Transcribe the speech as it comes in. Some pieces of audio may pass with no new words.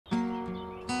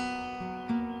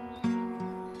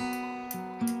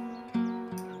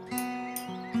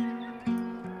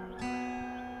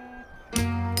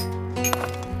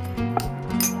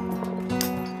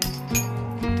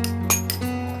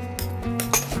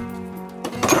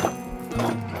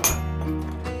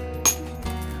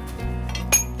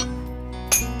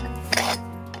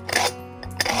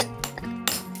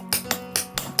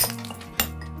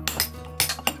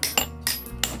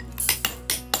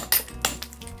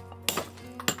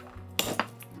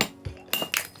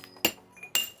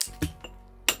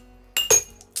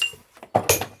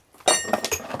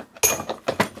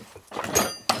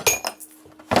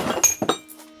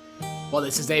Well,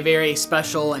 this is a very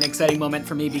special and exciting moment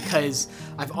for me because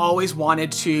I've always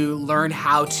wanted to learn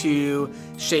how to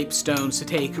shape stones, to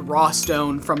take raw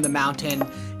stone from the mountain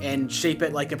and shape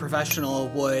it like a professional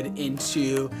would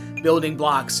into building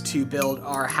blocks to build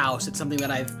our house. It's something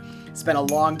that I've spent a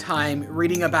long time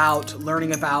reading about,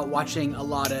 learning about, watching a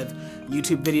lot of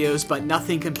YouTube videos, but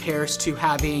nothing compares to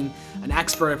having an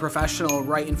expert, a professional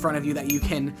right in front of you that you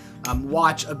can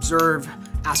watch, observe,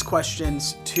 ask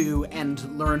questions to,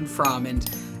 and learn from. And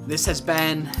this has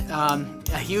been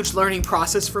a huge learning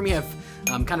process for me.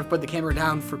 I've kind of put the camera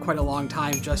down for quite a long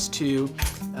time just to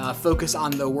focus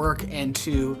on the work and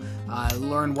to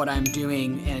learn what I'm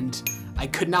doing. And I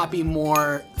could not be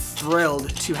more thrilled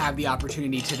to have the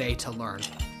opportunity today to learn.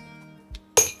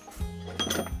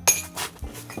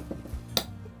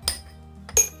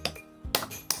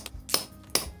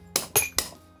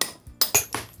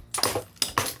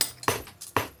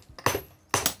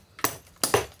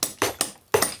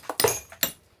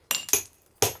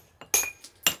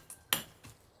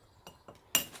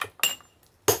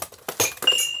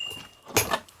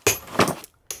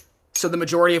 So the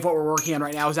majority of what we're working on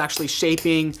right now is actually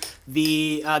shaping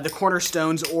the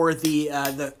cornerstones, or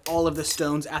all of the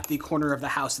stones at the corner of the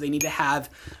house. So they need to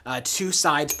have two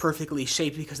sides perfectly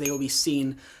shaped because they will be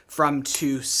seen from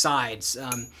two sides.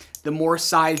 The more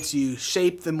sides you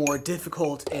shape, the more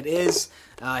difficult it is.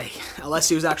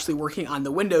 Alessia was actually working on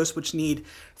the windows, which need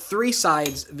three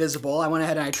sides visible. I went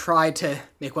ahead and I tried to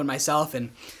make one myself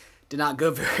and did not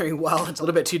go very well. It's a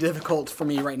little bit too difficult for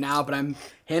me right now, but I'm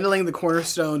handling the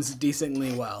cornerstones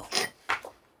decently well.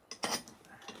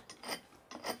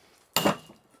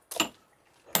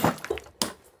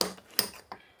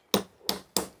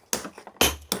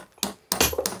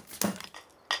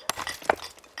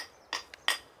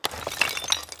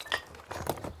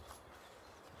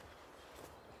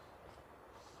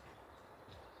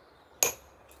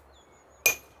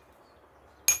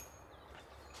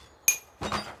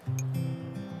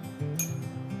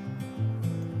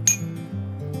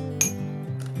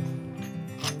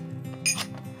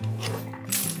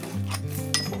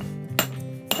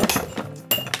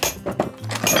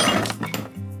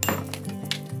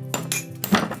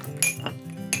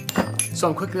 So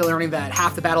I'm quickly learning that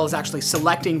half the battle is actually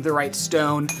selecting the right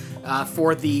stone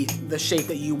for the shape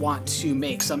that you want to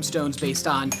make. Some stones, based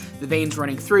on the veins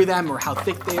running through them or how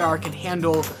thick they are, can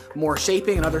handle more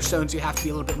shaping, and other stones you have to be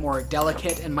a little bit more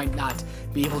delicate and might not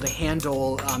be able to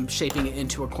handle shaping it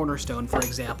into a cornerstone, for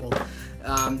example.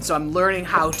 So I'm learning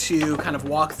how to kind of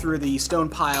walk through the stone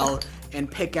pile and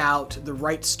pick out the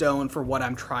right stone for what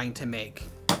I'm trying to make.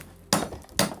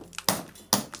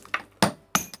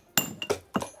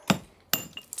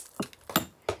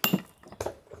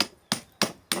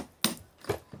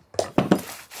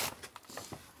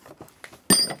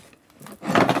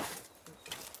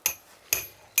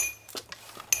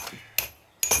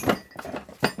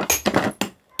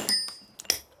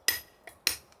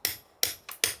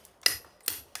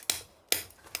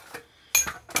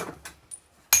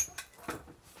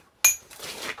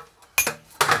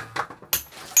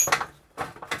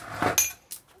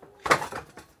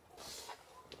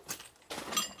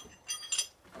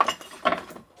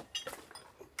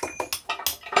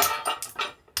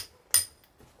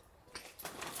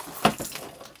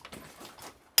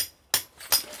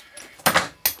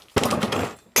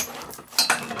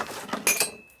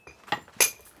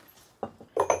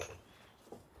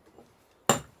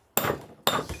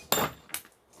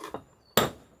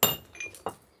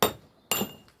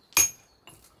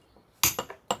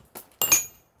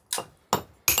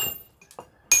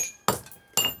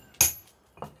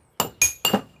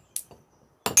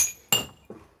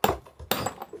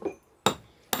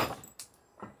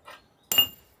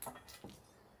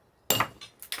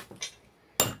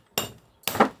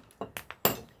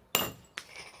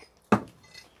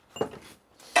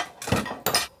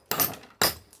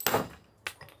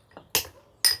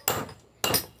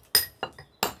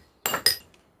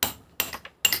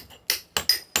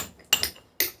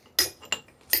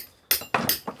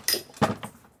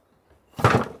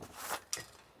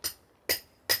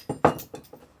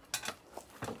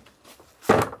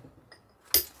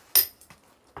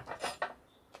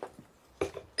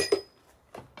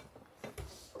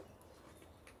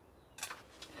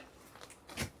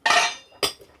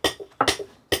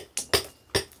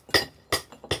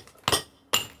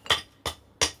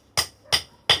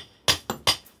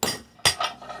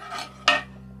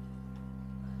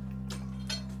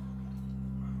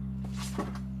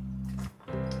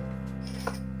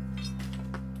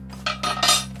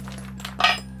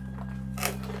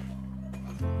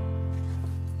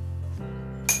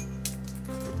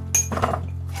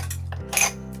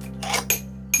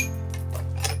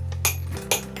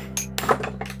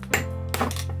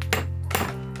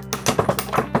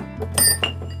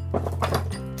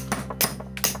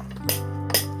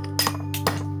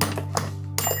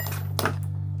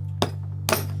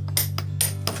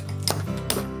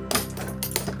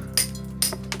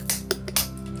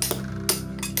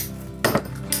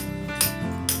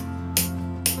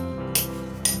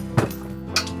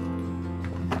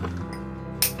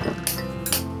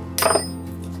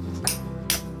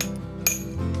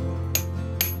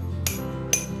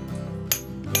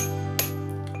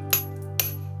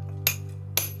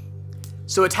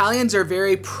 So Italians are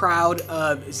very proud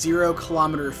of 0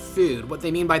 kilometer food. What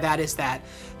they mean by that is that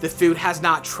the food has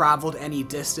not traveled any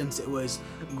distance. It was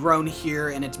grown here,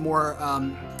 and it's more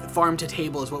farm to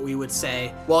table is what we would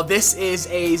say. Well, this is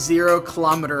a 0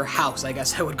 kilometer house, I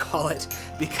guess I would call it,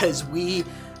 because we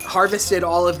harvested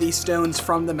all of these stones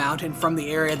from the mountain, from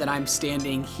the area that I'm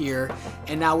standing here,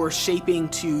 and now we're shaping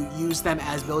to use them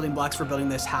as building blocks for building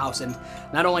this house. And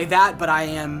not only that, but I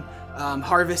am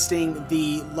harvesting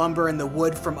the lumber and the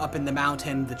wood from up in the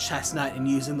mountain, the chestnut, and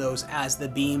using those as the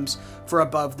beams for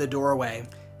above the doorway.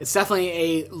 It's definitely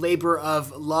a labor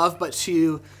of love, but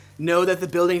to know that the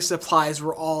building supplies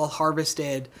were all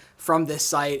harvested from this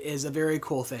site is a very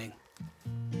cool thing.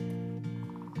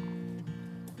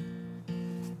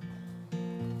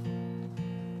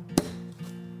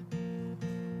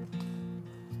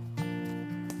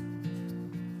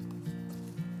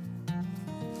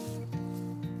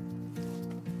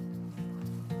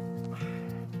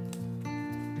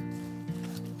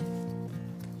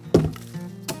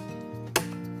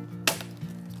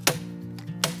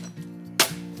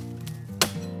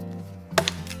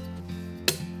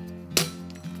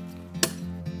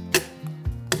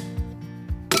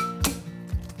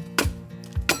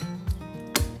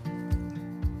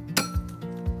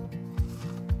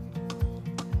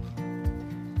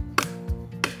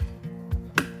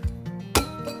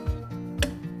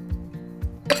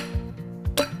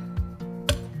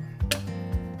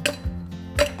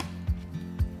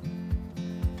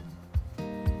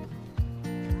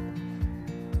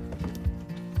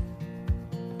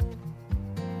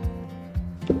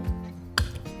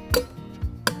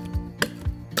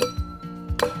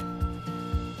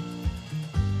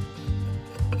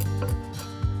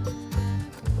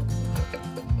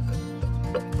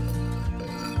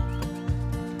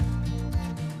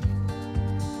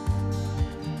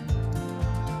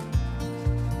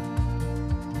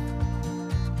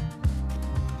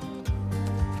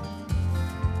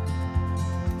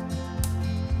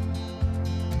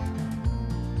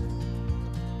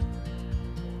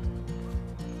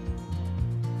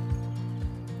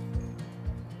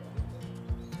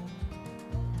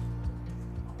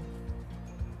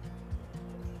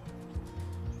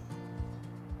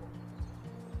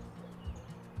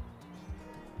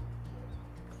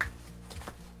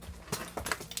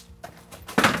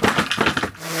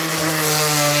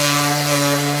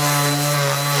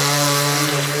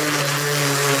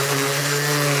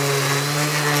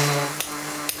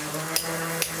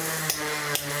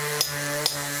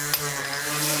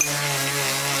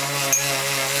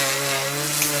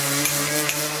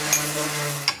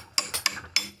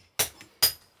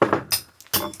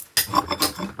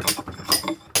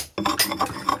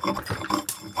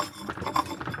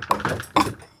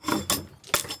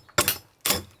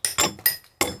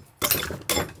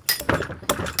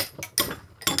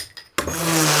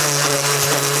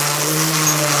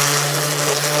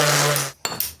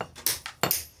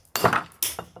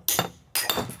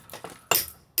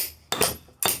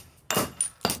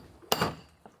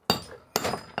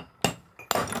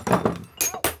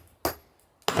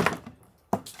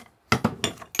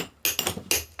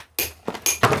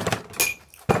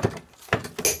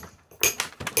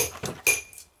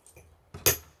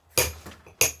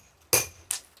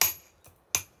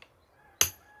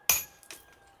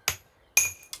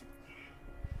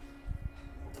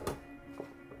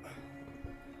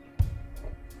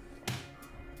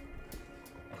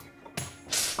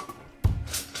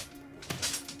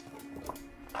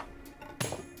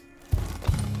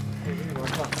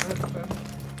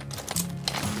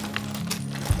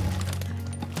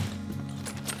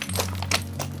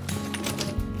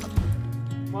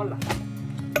 Molla.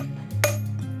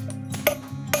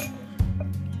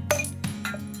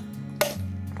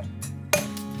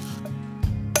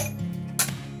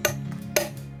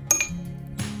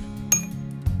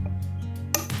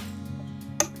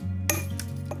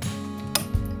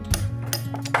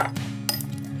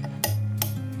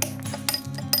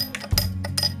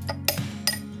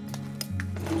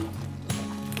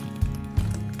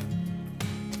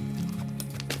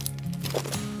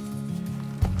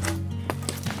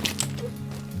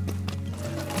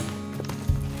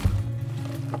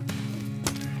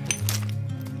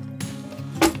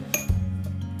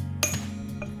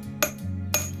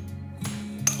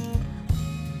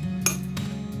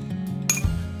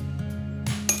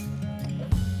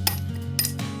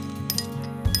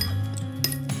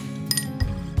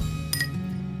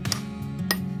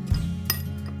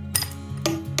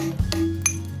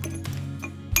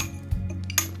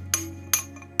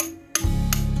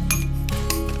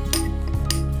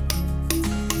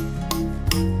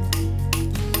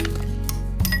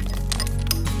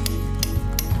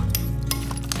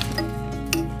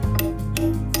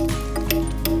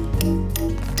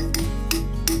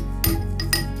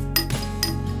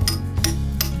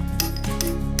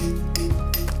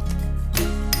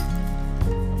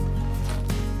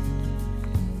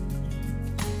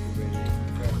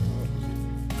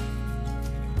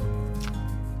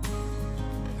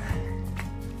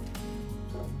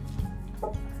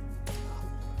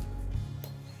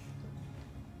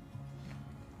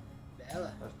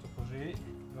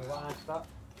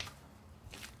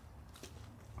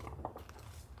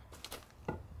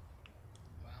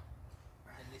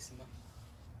 Bellissimo.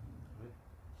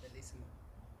 Bellissimo.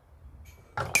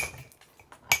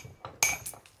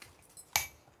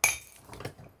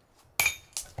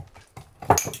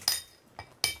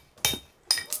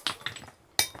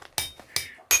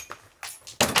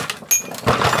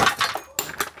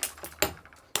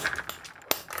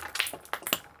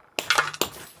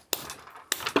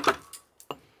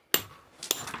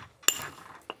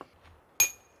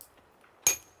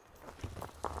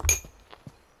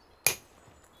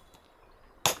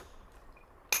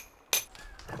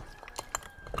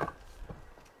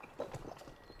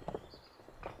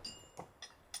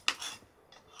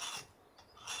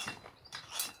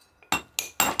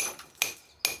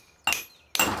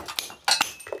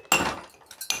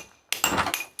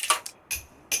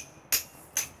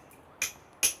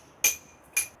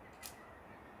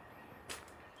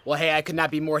 Well, hey, I could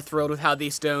not be more thrilled with how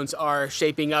these stones are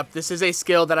shaping up. This is a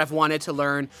skill that I've wanted to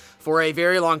learn for a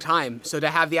very long time. So to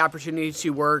have the opportunity to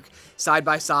work side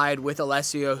by side with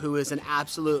Alessio, who is an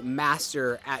absolute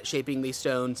master at shaping these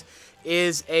stones,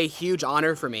 is a huge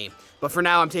honor for me. But for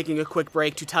now, I'm taking a quick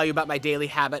break to tell you about my daily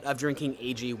habit of drinking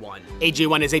AG1.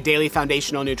 AG1 is a daily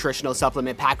foundational nutritional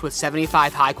supplement packed with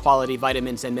 75 high-quality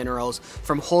vitamins and minerals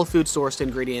from whole food sourced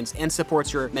ingredients and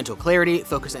supports your mental clarity,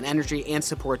 focus and energy, and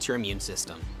supports your immune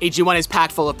system. AG1 is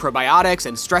packed full of probiotics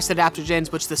and stress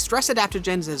adaptogens, which the stress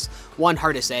adaptogens is one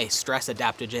hard to say, stress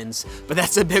adaptogens, but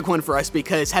that's a big one for us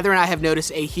because Heather and I have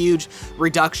noticed a huge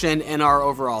reduction in our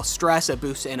overall stress, a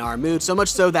boost in our mood, so much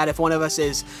so that if one of us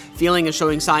is feeling and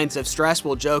showing signs of stress,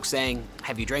 we'll joke saying,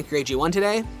 "Have you drank your AG1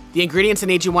 today?" The ingredients in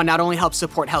AG1 not only help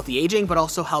support healthy aging, but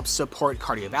also help support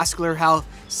cardiovascular health,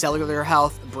 cellular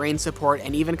health, brain support,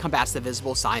 and even combats the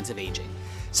visible signs of aging.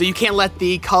 So you can't let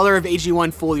the color of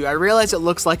AG1 fool you. I realize it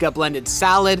looks like a blended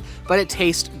salad, but it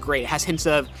tastes great. It has hints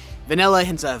of vanilla,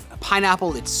 hints of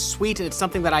pineapple, it's sweet, and it's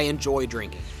something that I enjoy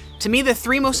drinking. To me, the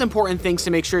three most important things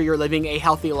to make sure you're living a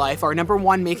healthy life are number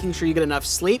one, making sure you get enough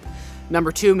sleep,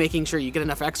 number two, making sure you get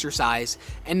enough exercise,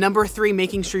 and number three,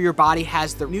 making sure your body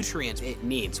has the nutrients it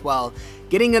needs. Well,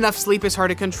 getting enough sleep is hard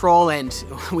to control, and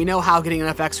we know how getting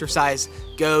enough exercise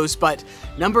goes, but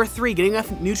number three, getting enough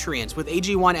nutrients with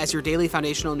AG1 as your daily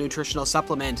foundational nutritional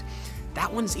supplement,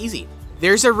 that one's easy.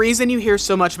 There's a reason you hear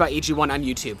so much about AG1 on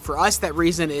YouTube. For us, that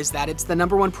reason is that it's the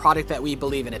number one product that we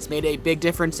believe in. It's made a big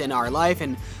difference in our life,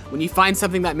 and when you find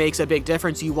something that makes a big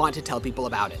difference, you want to tell people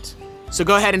about it. So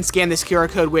go ahead and scan this QR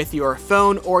code with your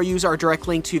phone or use our direct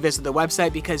link to visit the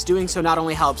website, because doing so not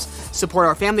only helps support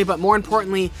our family, but more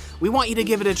importantly, we want you to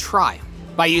give it a try.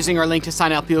 By using our link to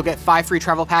sign up, you'll get 5 free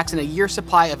travel packs and a year's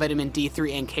supply of vitamin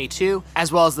D3 and K2,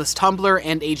 as well as this tumbler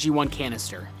and AG1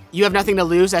 canister. You have nothing to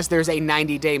lose as there's a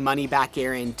 90-day money-back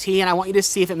guarantee, and I want you to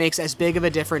see if it makes as big of a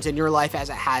difference in your life as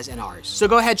it has in ours. So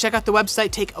go ahead, check out the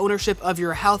website, take ownership of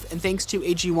your health, and thanks to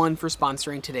AG1 for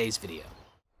sponsoring today's video.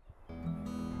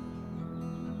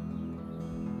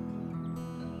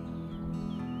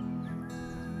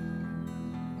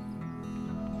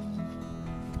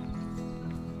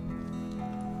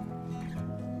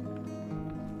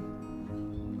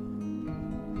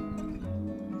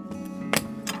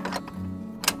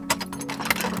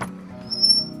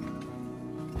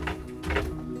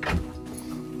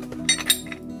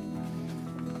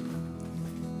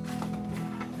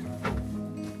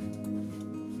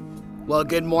 Well,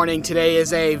 good morning. Today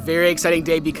is a very exciting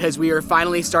day because we are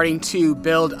finally starting to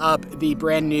build up the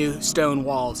brand new stone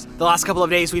walls. The last couple of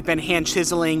days we've been hand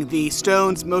chiseling the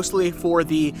stones, mostly for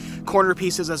the corner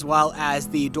pieces as well as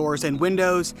the doors and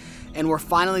windows, and we're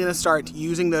finally going to start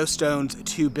using those stones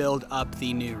to build up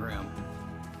the new room.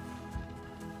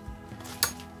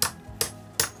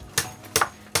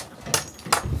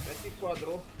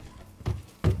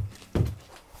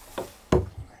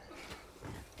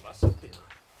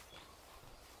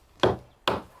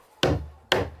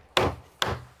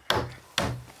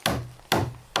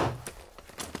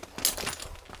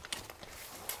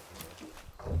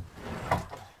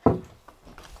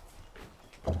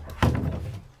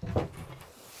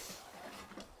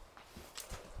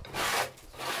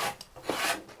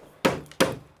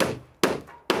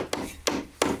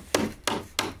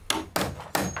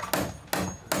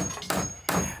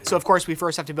 So of course we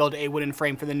first have to build a wooden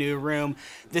frame for the new room.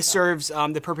 This serves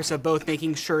the purpose of both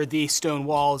making sure the stone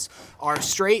walls are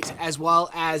straight, as well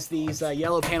as these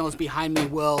yellow panels behind me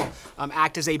will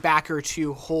act as a backer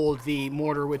to hold the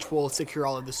mortar, which will secure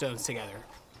all of the stones together.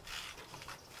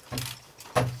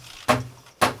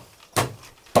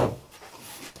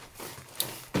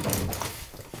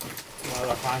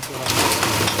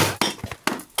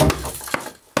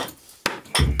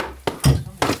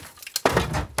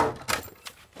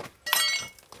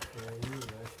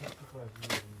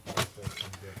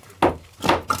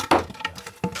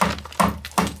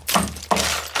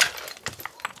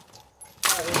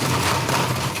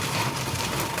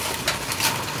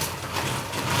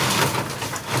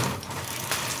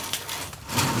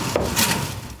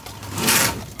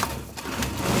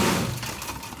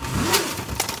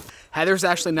 Heather's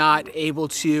actually not able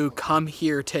to come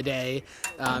here today.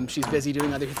 She's busy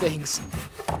doing other things.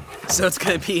 So it's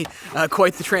going to be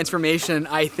quite the transformation,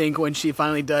 I think, when she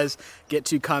finally does get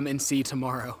to come and see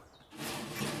tomorrow.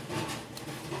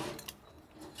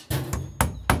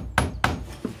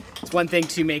 It's one thing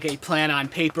to make a plan on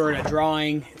paper and a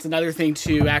drawing. It's another thing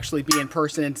to actually be in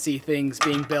person and see things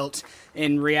being built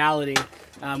in reality.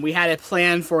 We had a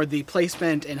plan for the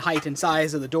placement and height and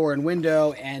size of the door and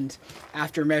window, and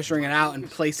after measuring it out and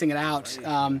placing it out,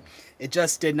 it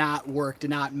just did not work, did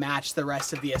not match the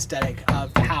rest of the aesthetic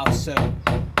of the house. So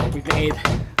we made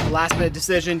a last minute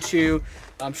decision to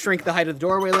shrink the height of the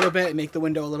doorway a little bit and make the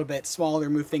window a little bit smaller,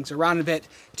 move things around a bit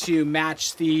to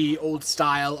match the old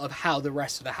style of how the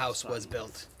rest of the house was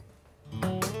built.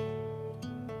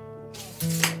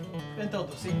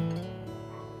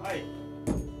 Hi.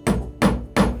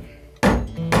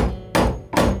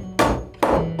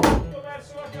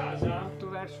 Tutto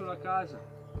verso la casa.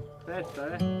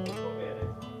 Aspetta, Tutto bene.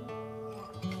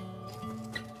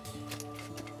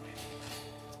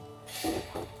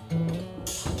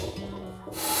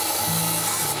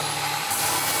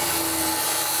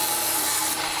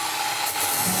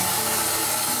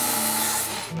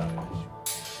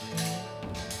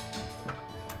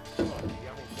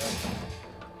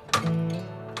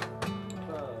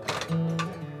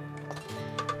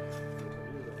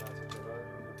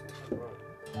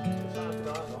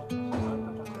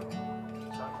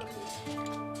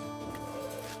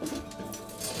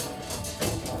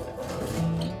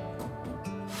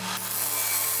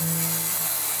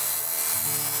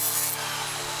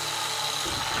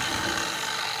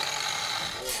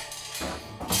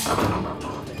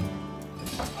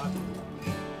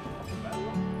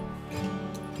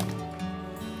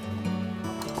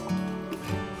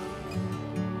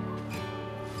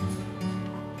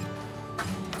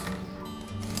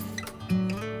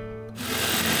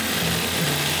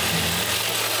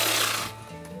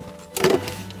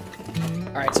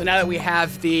 All right, so now that we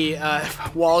have the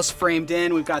walls framed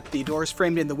in, we've got the doors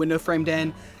framed in, the window framed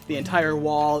in, the entire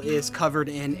wall is covered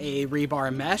in a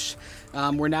rebar mesh.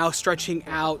 We're now stretching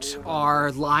out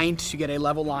our line to get a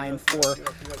level line for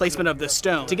placement of the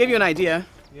stone. To give you an idea,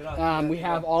 we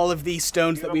have all of these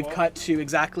stones that we've cut to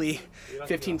exactly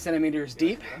 15 centimeters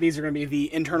deep. These are going to be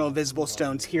the internal visible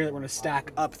stones here that we're going to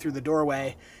stack up through the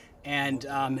doorway. And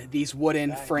these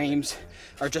wooden frames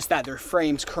are just that. They're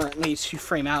frames currently to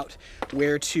frame out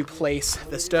where to place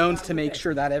the stones to make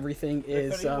sure that everything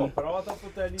is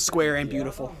square and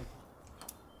beautiful.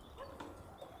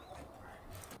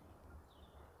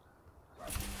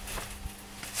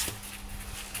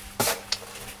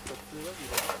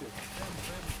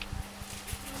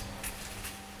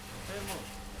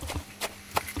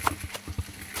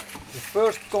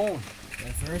 First stone.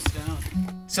 The first stone.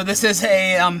 So this is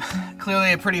a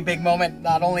clearly a pretty big moment.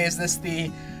 Not only is this the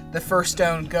first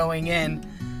stone going in,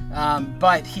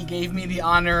 but he gave me the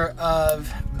honor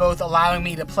of both allowing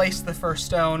me to place the first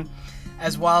stone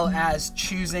as well as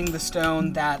choosing the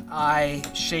stone that I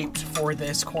shaped for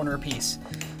this corner piece.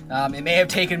 It may have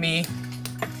taken me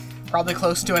probably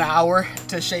close to an hour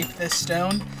to shape this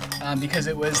stone because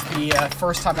it was the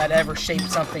first time I'd ever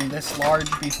shaped something this large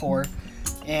before.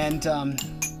 And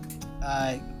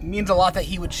means a lot that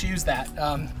he would choose that.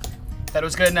 That it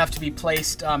was good enough to be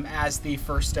placed as the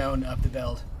first stone of the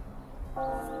build.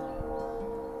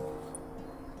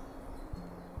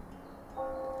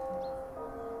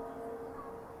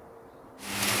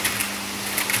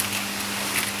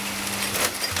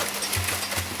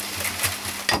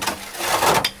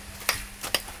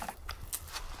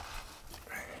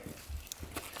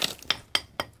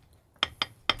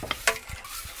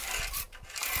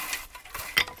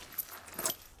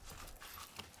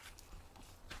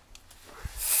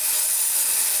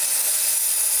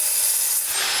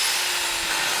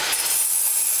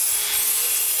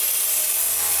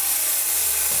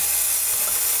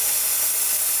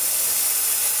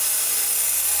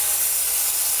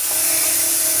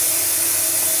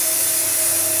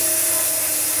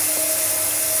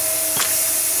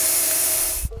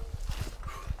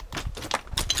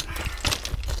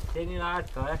 Tieni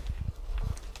l'alto,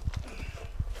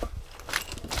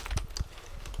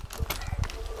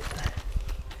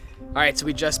 All right, so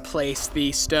we just placed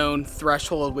the stone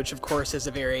threshold, which of course is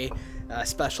a very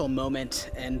special moment,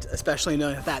 and especially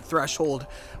knowing that that threshold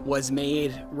was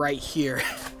made right here.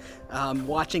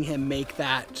 Watching him make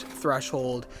that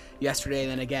threshold yesterday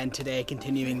and then again today,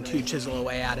 continuing to chisel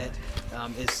away at it,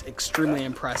 is extremely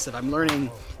impressive. I'm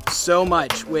learning so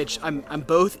much, which I'm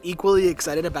both equally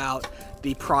excited about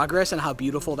the progress and how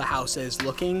beautiful the house is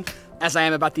looking, as I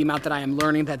am about the amount that I am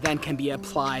learning that then can be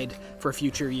applied for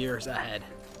future years ahead.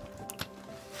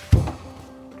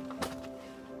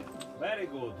 Very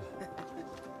good.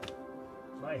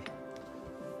 Vai.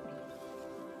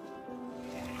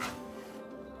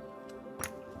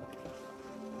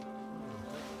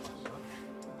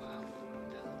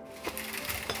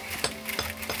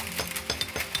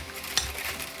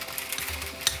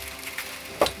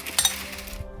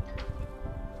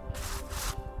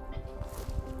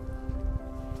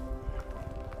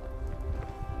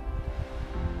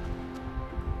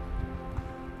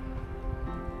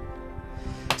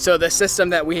 So the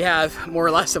system that we have more or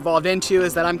less evolved into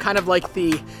is that I'm kind of like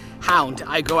the hound.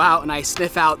 I go out and I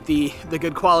sniff out the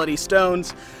good quality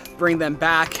stones, bring them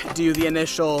back, do the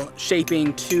initial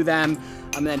shaping to them,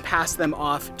 and then pass them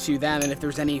off to them, and if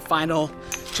there's any final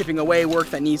chipping away work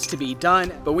that needs to be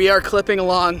done. But we are clipping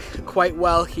along quite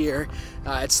well here.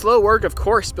 It's slow work, of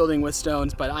course, building with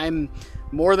stones, but I'm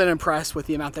more than impressed with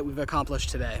the amount that we've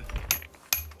accomplished today.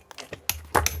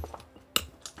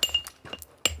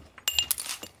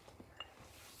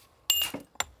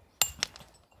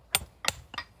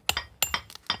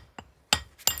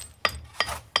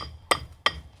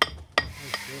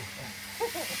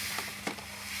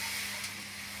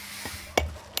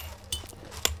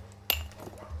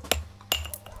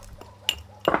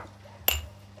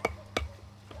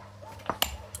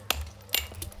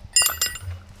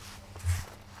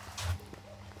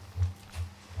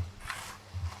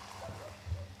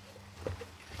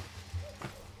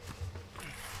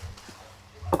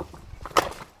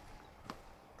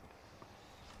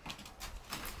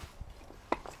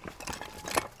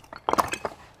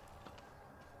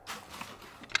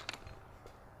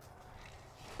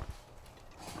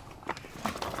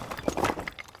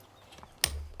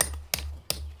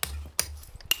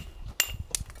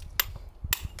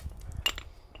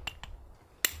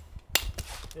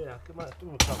 Anche ma tu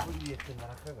non sapevi di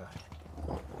andare a cagare.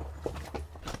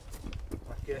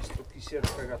 Ha chiesto chi si era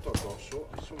cagato addosso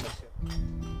e sono messi.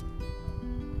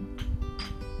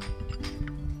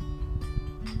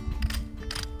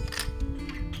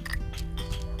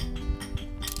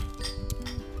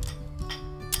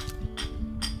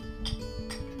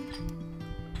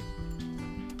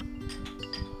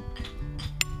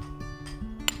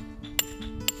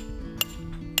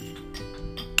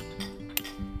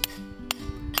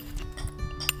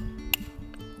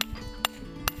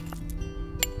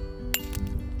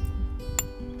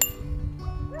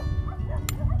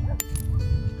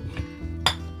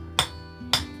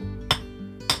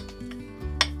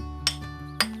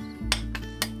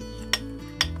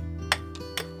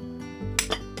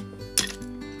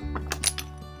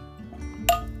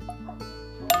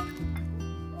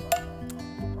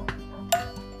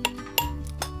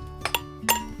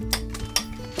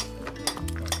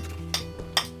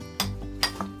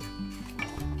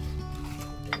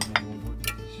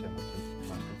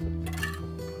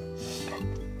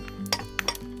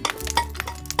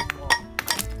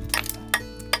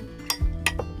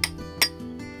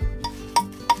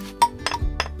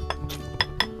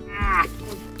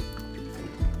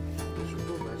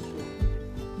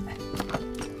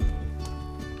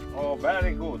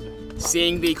 Very good.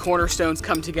 Seeing the cornerstones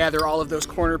come together, all of those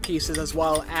corner pieces as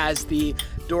well as the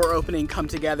door opening come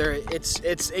together,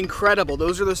 it's incredible.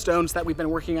 Those are the stones that we've been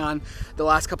working on the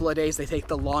last couple of days. They take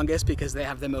the longest because they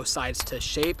have the most sides to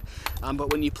shape,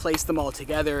 but when you place them all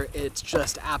together, it's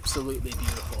just absolutely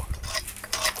beautiful.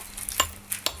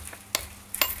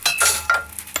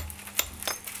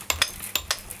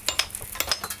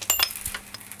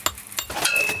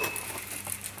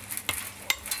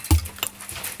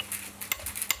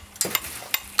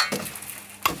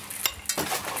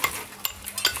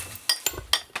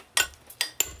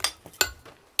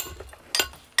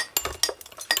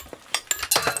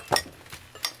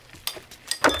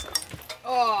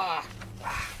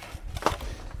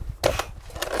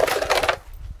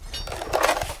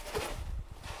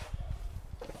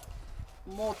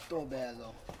 Molto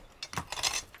bello.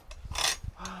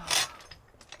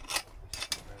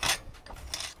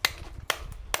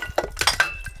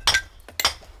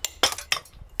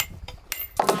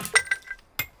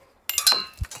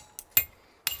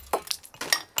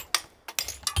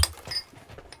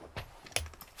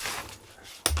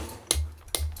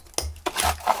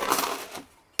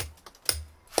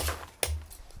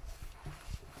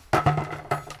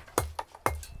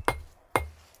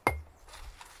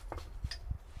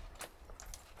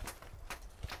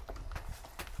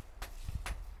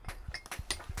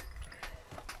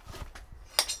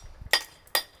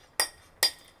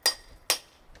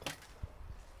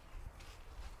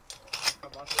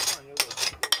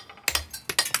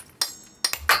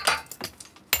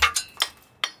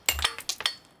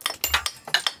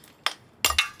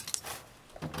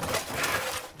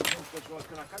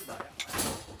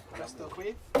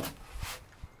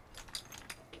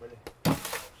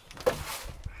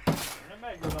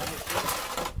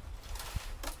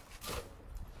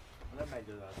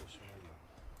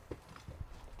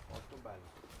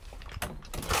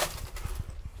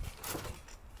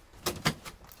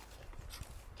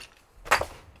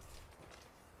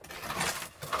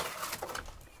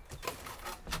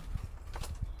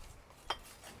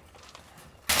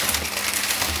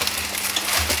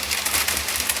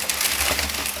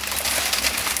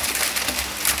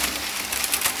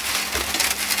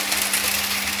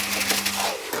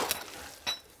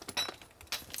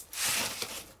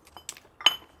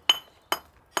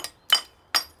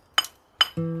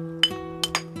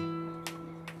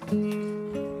 you.